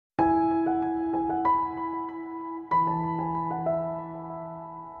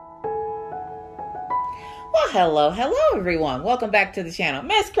Well, hello everyone. Welcome back to the channel.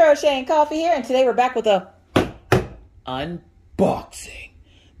 Miss Crocheting Coffee here, and today we're back with a unboxing.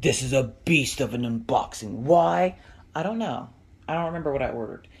 This is a beast of an unboxing. Why? I don't know. I don't remember what I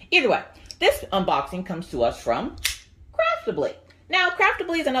ordered. Either way, this unboxing comes to us from Craftibly. Now,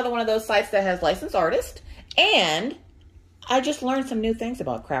 Craftibly is another one of those sites that has licensed artists, and I just learned some new things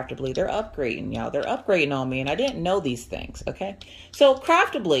about Craftibly. They're upgrading, y'all. They're upgrading on me, and I didn't know these things, okay? So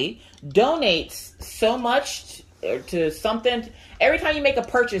Craftibly donates so much to something. Every time you make a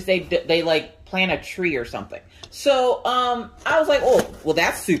purchase, they like plant a tree or something. So I was like, oh, well,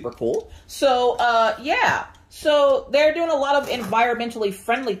 that's super cool. So yeah. So they're doing a lot of environmentally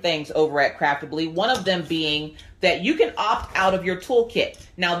friendly things over at Craftibly. One of them being that you can opt out of your toolkit.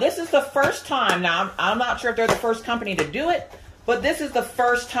 Now, this is the first time. Now, I'm not sure if they're the first company to do it, but this is the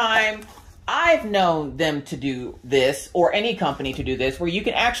first time I've known them to do this, or any company to do this, where you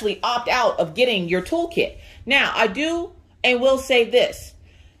can actually opt out of getting your toolkit. Now, I do and will say this.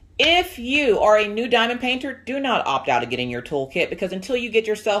 If you are a new diamond painter, do not opt out of getting your toolkit, because until you get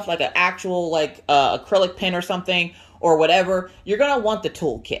yourself like an actual like acrylic pen or something or whatever, you're going to want the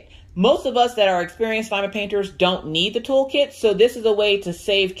toolkit. Most of us that are experienced diamond painters don't need the toolkit, so this is a way to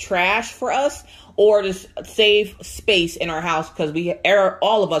save trash for us, or to save space in our house, because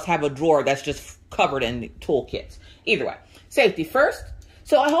all of us have a drawer that's just covered in toolkits. Either way, safety first.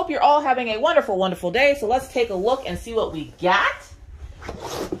 So I hope you're all having a wonderful, wonderful day. So let's take a look and see what we got.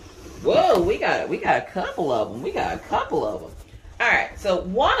 Whoa, we got a couple of them. We got a couple of them. All right, so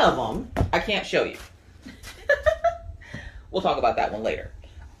one of them I can't show you. We'll talk about that one later.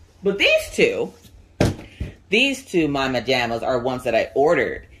 But these two, my majamas, are ones that I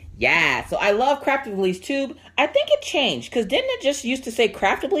ordered. Yeah, so I love Craftibly's tube. I think it changed, because didn't it just used to say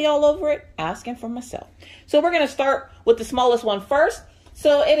Craftibly all over it? Asking for myself. So we're going to start with the smallest one first.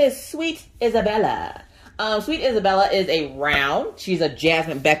 So it is Sweet Isabella. Sweet Isabella is a round. She's a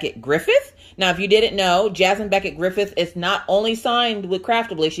Jasmine Beckett Griffith. Now, if you didn't know, Jasmine Beckett Griffith is not only signed with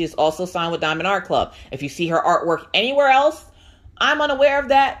Craftibly, she is also signed with Diamond Art Club. If you see her artwork anywhere else, I'm unaware of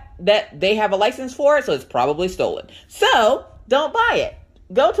that they have a license for it, so it's probably stolen. So don't buy it.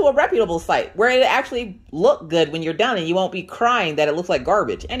 Go to a reputable site where it actually look good when you're done, and you won't be crying that it looks like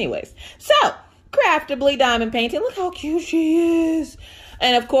garbage. Anyways, so Craftibly diamond painting. Look how cute she is.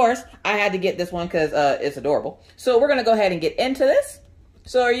 And of course, I had to get this one because it's adorable. So we're going to go ahead and get into this.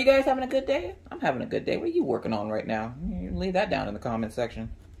 So are you guys having a good day? I'm having a good day. What are you working on right now? You leave that down in the comment section.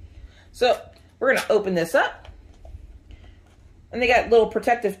 So we're going to open this up. And they got little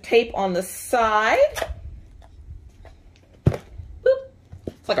protective tape on the side. Boop.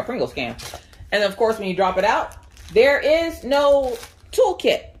 It's like a Pringles can. And of course, when you drop it out, there is no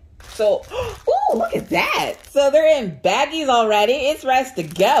toolkit. So, ooh, look at that. So they're in baggies already. It's ready to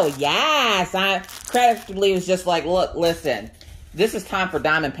go. Yes. Craftibly was just like, look, listen, this is time for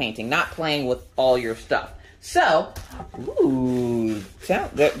diamond painting, not playing with all your stuff. So, ooh,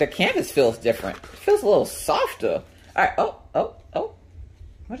 the canvas feels different. It feels a little softer. All right. Oh.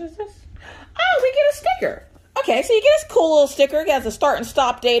 What is this? Oh, we get a sticker. Okay, so you get this cool little sticker. It has a start and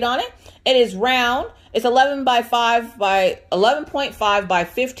stop date on it. It is round. It's 11.5 by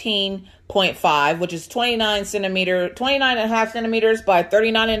 15.5, which is 29.5 centimeters by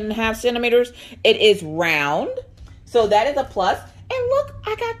 39.5 centimeters. It is round, so that is a plus. And look,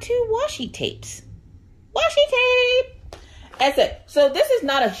 I got 2 washi tapes. Washi tape. That's it. So this is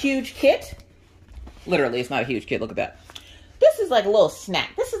not a huge kit. Literally, it's not a huge kit. Look at that. This is like a little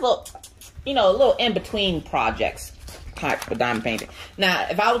snack. This is a little, a little in-between projects type of diamond painting. Now,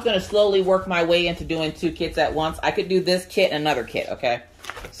 if I was going to slowly work my way into doing 2 kits at once, I could do this kit and another kit, okay?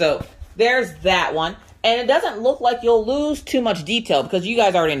 So, there's that one. And it doesn't look like you'll lose too much detail, because you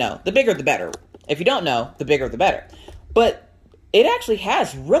guys already know. The bigger, the better. If you don't know, the bigger, the better. But it actually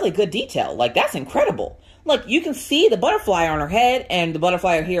has really good detail. Like, that's incredible. Look, you can see the butterfly on her head and the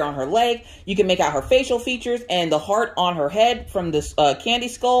butterfly here on her leg. You can make out her facial features and the heart on her head from this candy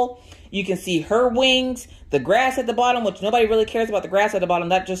skull. You can see her wings, the grass at the bottom, which nobody really cares about the grass at the bottom.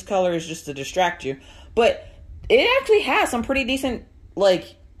 That just color is just to distract you. But it actually has some pretty decent,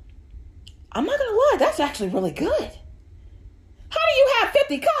 like, I'm not going to lie, that's actually really good. How do you have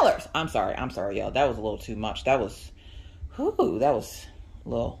 50 colors? I'm sorry, y'all. That was a little too much. That was,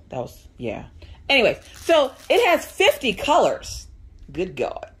 yeah. Anyways, so it has 50 colors. Good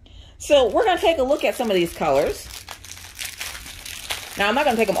God. So we're going to take a look at some of these colors. Now, I'm not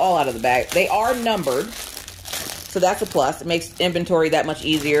going to take them all out of the bag. They are numbered, so that's a plus. It makes inventory that much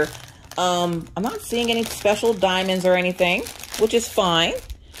easier. I'm not seeing any special diamonds or anything, which is fine.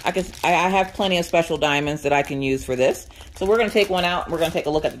 I have plenty of special diamonds that I can use for this. So we're going to take one out. We're going to take a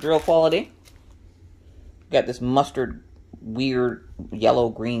look at the drill quality. Got this mustard, weird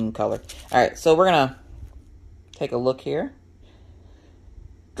yellow-green color. All right, so we're going to take a look here.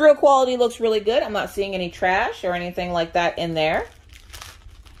 Drill quality looks really good. I'm not seeing any trash or anything like that in there.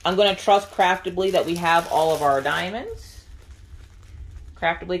 I'm going to trust Craftibly that we have all of our diamonds.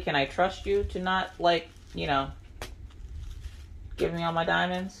 Craftibly, can I trust you to not, like, you know, give me all my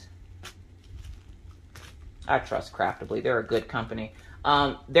diamonds? I trust Craftibly. They're a good company.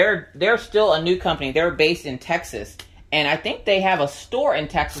 They're still a new company. They're based in Texas. And I think they have a store in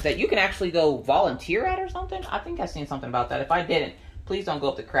Texas that you can actually go volunteer at or something. I think I've seen something about that. If I didn't, please don't go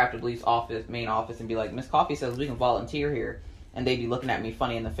up to Craftibly's office, main office, and be like, Miss Coffee says we can volunteer here. And they'd be looking at me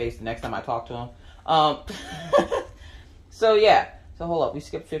funny in the face the next time I talk to them. So, yeah. So, hold up. We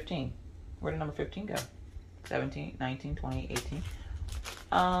skipped 15. Where did number 15 go? 17, 19, 20, 18.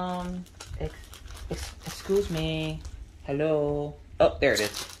 Excuse me. Hello. Oh, there it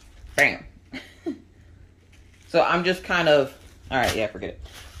is. Bam. So I'm just kind of, all right, yeah, forget it.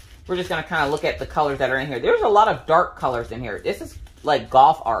 We're just going to kind of look at the colors that are in here. There's a lot of dark colors in here. This is like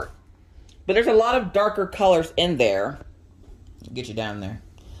golf art. But there's a lot of darker colors in there. Get you down there.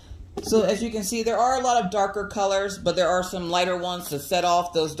 So as you can see, there are a lot of darker colors, but there are some lighter ones to set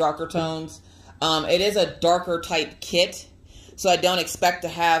off those darker tones. It is a darker type kit. So I don't expect to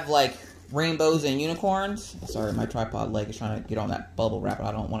have like rainbows and unicorns. Sorry, my tripod leg is trying to get on that bubble wrap.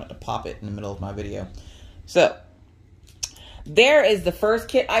 I don't want it to pop it in the middle of my video. So, there is the first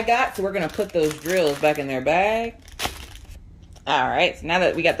kit I got. So we're going to put those drills back in their bag. Alright, so now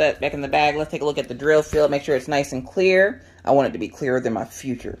that we got that back in the bag, let's take a look at the drill field. Make sure it's nice and clear. I want it to be clearer than my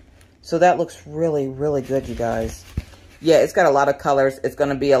future. So that looks really, really good, you guys. Yeah, it's got a lot of colors. It's going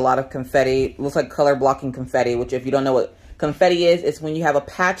to be a lot of confetti. It looks like color blocking confetti, which if you don't know what confetti is, it's when you have a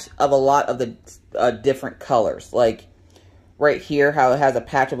patch of a lot of the different colors. Like right here, how it has a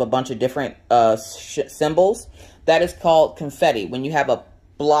patch of a bunch of different symbols. That is called confetti. When you have a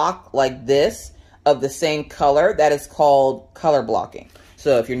block like this of the same color, that is called color blocking.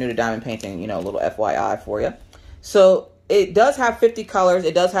 So if you're new to diamond painting, you know, a little FYI for you. So it does have 50 colors.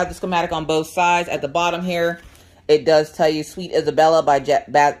 It does have the schematic on both sides. At the bottom here, it does tell you Sweet Isabella by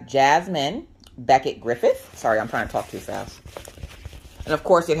Jasmine Beckett Griffith. Sorry, I'm trying to talk too fast. And of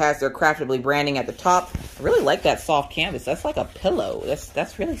course, it has their Craftibly branding at the top. I really like that soft canvas. That's like a pillow.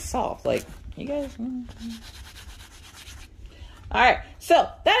 That's really soft. Like, you guys... Alright, so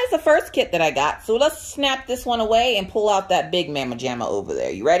that is the first kit that I got. So let's snap this one away and pull out that big mamma jamma over there.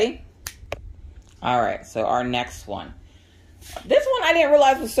 You ready? Alright, so our next one. This one I didn't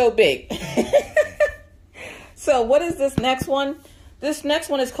realize was so big. So what is this next one? This next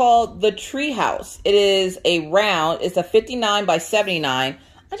one is called the Treehouse. It is a round. It's a 59 by 79.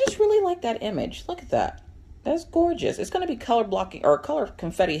 I just really like that image. Look at that. That's gorgeous. It's going to be color blocking or color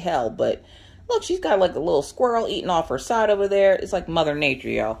confetti hell, but look, she's got like a little squirrel eating off her side over there. It's like Mother Nature,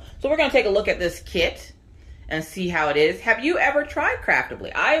 y'all. So we're going to take a look at this kit and see how it is. Have you ever tried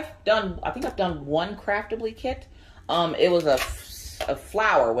Craftibly? I think I've done one Craftibly kit. It was a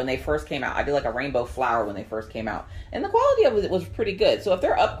flower when they first came out. I did like a rainbow flower when they first came out. And the quality of it was pretty good. So if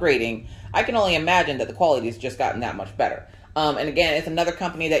they're upgrading, I can only imagine that the quality has just gotten that much better. And again, it's another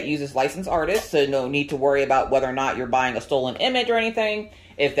company that uses licensed artists, so no need to worry about whether or not you're buying a stolen image or anything.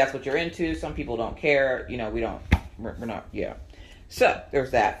 If that's what you're into, some people don't care. You know, we're not, yeah. So,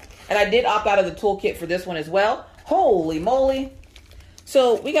 there's that. And I did opt out of the toolkit for this one as well. Holy moly.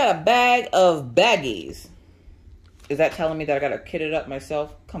 So, we got a bag of baggies. Is that telling me that I got to kit it up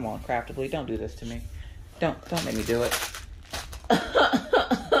myself? Come on, Craftibly, don't do this to me. Don't make me do it.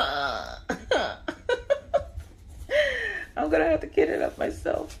 I'm going to have to kit it up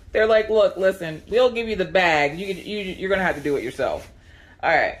myself. They're like, look, listen, we'll give you the bag. You're going to have to do it yourself. All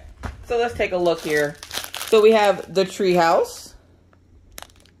right. So let's take a look here. So we have The Treehouse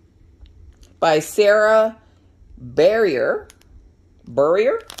by Sarah Burrier.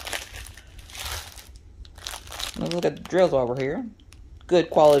 Let's look at the drills while we're here. Good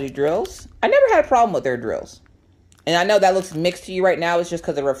quality drills. I never had a problem with their drills. And I know that looks mixed to you right now. It's just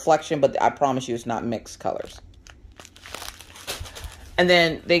because of reflection, but I promise you it's not mixed colors. And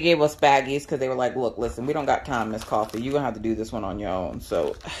then they gave us baggies because they were like, look, listen, we don't got time, Miss Coffee. You're going to have to do this one on your own.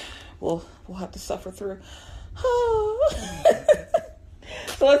 So we'll have to suffer through.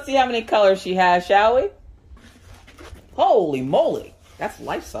 So let's see how many colors she has, shall we? Holy moly. That's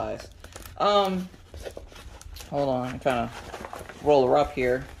life size. Hold on. I'm trying to roll her up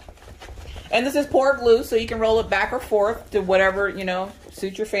here. And this is pour glue, so you can roll it back or forth to whatever, you know,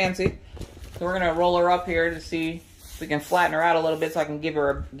 suit your fancy. So we're going to roll her up here to see if we can flatten her out a little bit so I can give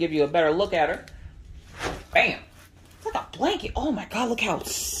you a better look at her. Bam. It's like a blanket. Oh my God, look how,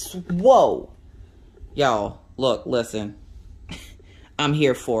 whoa. Y'all, look, listen. I'm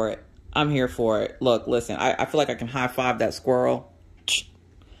here for it. I'm here for it. Look, listen. I feel like I can high five that squirrel.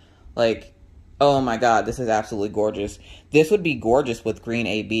 Like, oh my God, this is absolutely gorgeous. This would be gorgeous with green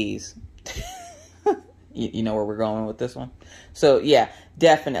ABs. You know where we're going with this one? So, yeah,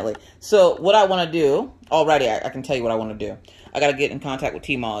 definitely. So, what I want to do, already, I can tell you what I want to do. I got to get in contact with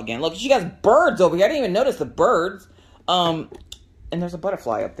T-Mall again. Look, she got birds over here. I didn't even notice the birds. And there's a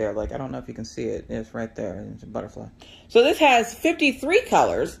butterfly up there. Like, I don't know if you can see it. It's right there. It's a butterfly. So, this has 53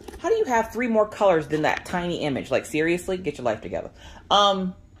 colors. How do you have 3 more colors than that tiny image? Like, seriously? Get your life together.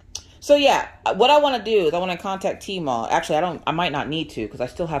 So yeah, what I want to do is I want to contact T-Mall. Actually, I might not need to because I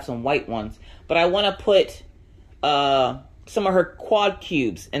still have some white ones. But I want to put some of her quad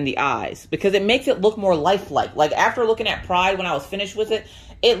cubes in the eyes because it makes it look more lifelike. Like after looking at Pride when I was finished with it,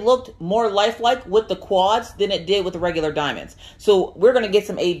 it looked more lifelike with the quads than it did with the regular diamonds. So we're going to get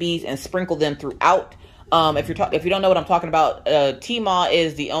some ABs and sprinkle them throughout. If you don't know what I'm talking about, T-Mall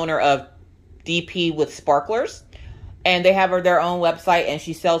is the owner of DP with Sparklers. And they have their own website, and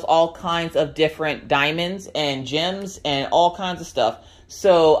she sells all kinds of different diamonds and gems and all kinds of stuff.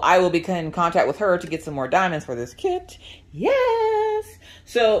 So I will be in contact with her to get some more diamonds for this kit. Yes!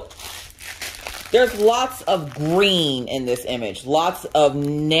 So there's lots of green in this image. Lots of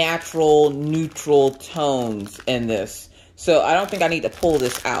natural, neutral tones in this. So I don't think I need to pull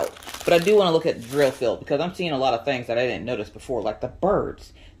this out. But I do want to look at the drill field because I'm seeing a lot of things that I didn't notice before, like the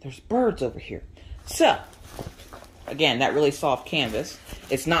birds. There's birds over here. So again, that really soft canvas.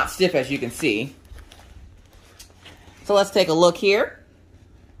 It's not stiff as you can see. So let's take a look here.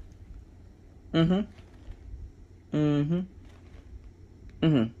 So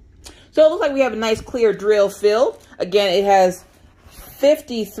it looks like we have a nice clear drill field. Again, it has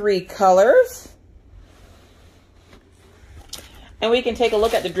 53 colors. And we can take a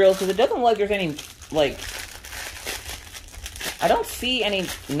look at the drills because it doesn't look like there's any, like, I don't see any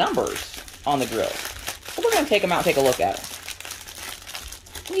numbers on the drills. But we're going to take them out and take a look at them.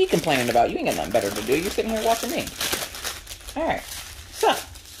 What are you complaining about? You ain't got nothing better to do. You're sitting here watching me. All right. So.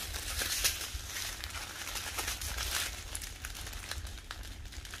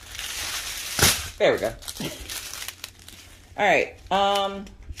 There we go. All right.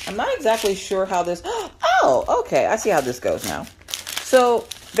 I'm not exactly sure how this... Oh, okay. I see how this goes now. So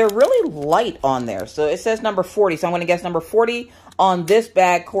they're really light on there. So it says number 40. So I'm going to guess number 40 on this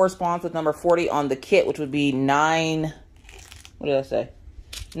bag corresponds with number 40 on the kit, which would be 9... What did I say?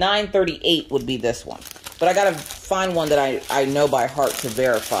 938 would be this one. But I got to find one that I know by heart to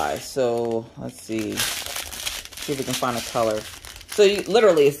verify. So let's see. See if we can find a color. So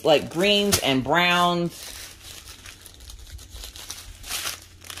literally it's like greens and browns.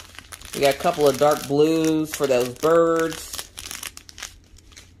 We got a couple of dark blues for those birds.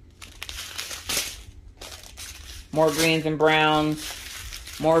 More greens and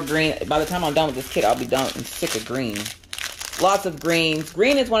browns. More green. By the time I'm done with this kit, I'll be done and sick of green. Lots of greens.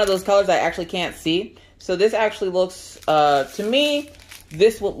 Green is one of those colors I actually can't see. So this actually looks, to me,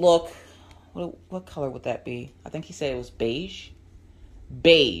 this would look, what color would that be? I think he said it was beige.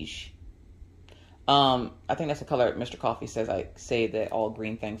 Beige. I think that's the color Mr. Coffee says I say that all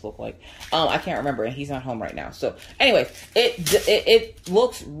green things look like. I can't remember, and he's not home right now. So, anyways, it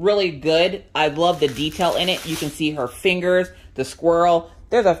looks really good. I love the detail in it. You can see her fingers, the squirrel.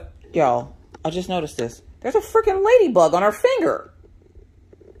 There's a, y'all, I just noticed this. There's a freaking ladybug on her finger.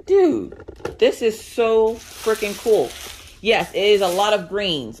 Dude, this is so freaking cool. Yes, it is a lot of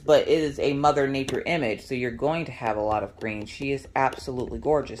greens, but it is a Mother Nature image, so you're going to have a lot of greens. She is absolutely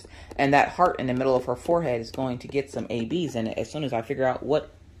gorgeous. And that heart in the middle of her forehead is going to get some ABs in it as soon as I figure out what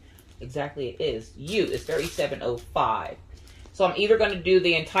exactly it is. U is 3705. So I'm either going to do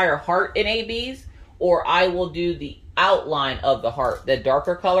the entire heart in ABs, or I will do the outline of the heart, the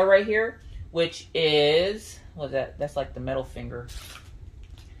darker color right here, which is, what's that? That's like the middle finger.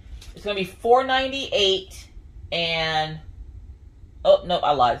 It's going to be 498 and... Oh, no,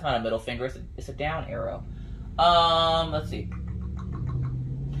 I lied. It's not a middle finger. It's a down arrow. Let's see.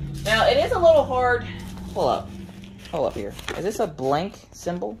 Now, it is a little hard. Hold up. Hold up here. Is this a blank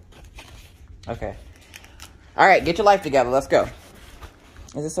symbol? Okay. All right, get your life together. Let's go.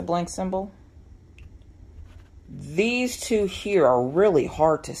 Is this a blank symbol? These two here are really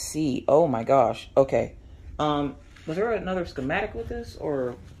hard to see. Oh, my gosh. Okay. Was there another schematic with this?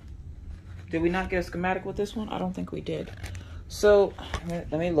 Or did we not get a schematic with this one? I don't think we did. So, let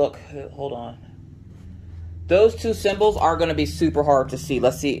me look. Hold on. Those two symbols are going to be super hard to see.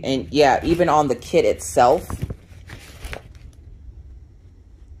 Let's see. And yeah, even on the kit itself,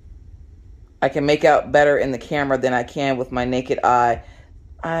 I can make out better in the camera than I can with my naked eye.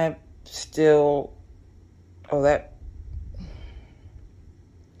 I'm still Oh, that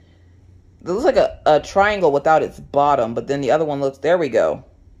looks like a triangle without its bottom, but then the other one looks, there we go.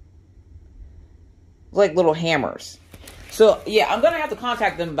 It's like little hammers. So, yeah, I'm going to have to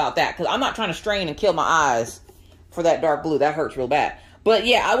contact them about that because I'm not trying to strain and kill my eyes for that dark blue. That hurts real bad. But,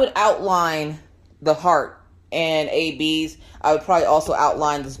 yeah, I would outline the heart and ABs. I would probably also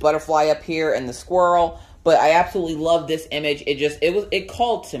outline this butterfly up here and the squirrel. But I absolutely love this image. It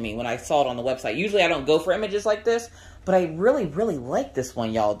called to me when I saw it on the website. Usually I don't go for images like this, but I really, really like this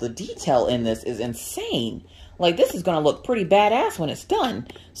one, y'all. The detail in this is insane. Like, this is going to look pretty badass when it's done.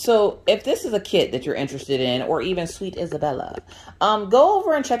 So, if this is a kit that you're interested in, or even Sweet Isabella, go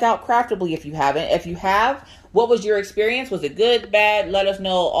over and check out Craftibly if you haven't. If you have, what was your experience? Was it good, bad? Let us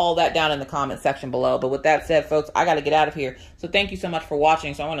know all that down in the comment section below. But with that said, folks, I got to get out of here. So, thank you so much for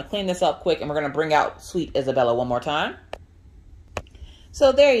watching. So, I want to clean this up quick, and we're going to bring out Sweet Isabella one more time.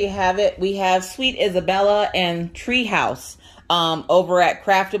 So, there you have it. We have Sweet Isabella and Treehouse. Over at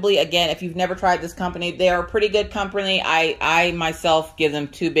Craftibly. Again, if you've never tried this company, they are a pretty good company. I myself give them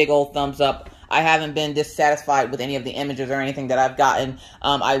 2 big old thumbs up. I haven't been dissatisfied with any of the images or anything that I've gotten.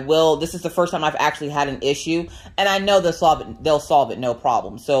 This is the first time I've actually had an issue, and I know they'll solve it no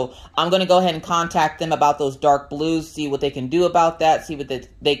problem. So I'm going to go ahead and contact them about those dark blues, see what they can do about that, see what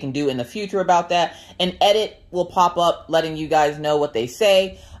they can do in the future about that. An edit will pop up letting you guys know what they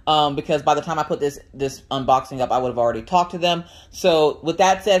say. Because by the time I put this unboxing up, I would have already talked to them. So with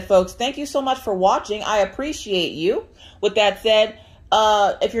that said, folks, thank you so much for watching. I appreciate you. With that said,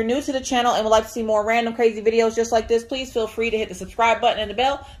 if you're new to the channel and would like to see more random crazy videos just like this, please feel free to hit the subscribe button and the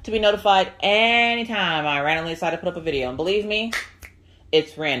bell to be notified anytime I randomly decide to put up a video. And believe me,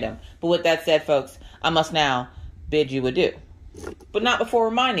 it's random. But with that said, folks, I must now bid you adieu. But not before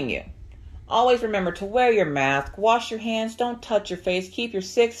reminding you. Always remember to wear your mask, wash your hands, don't touch your face, keep your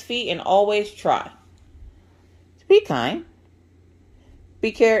 6 feet, and always try to be kind,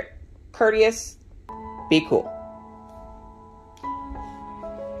 be courteous, be cool.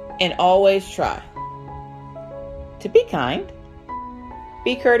 And always try to be kind,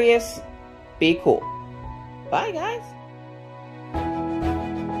 be courteous, be cool. Bye, guys.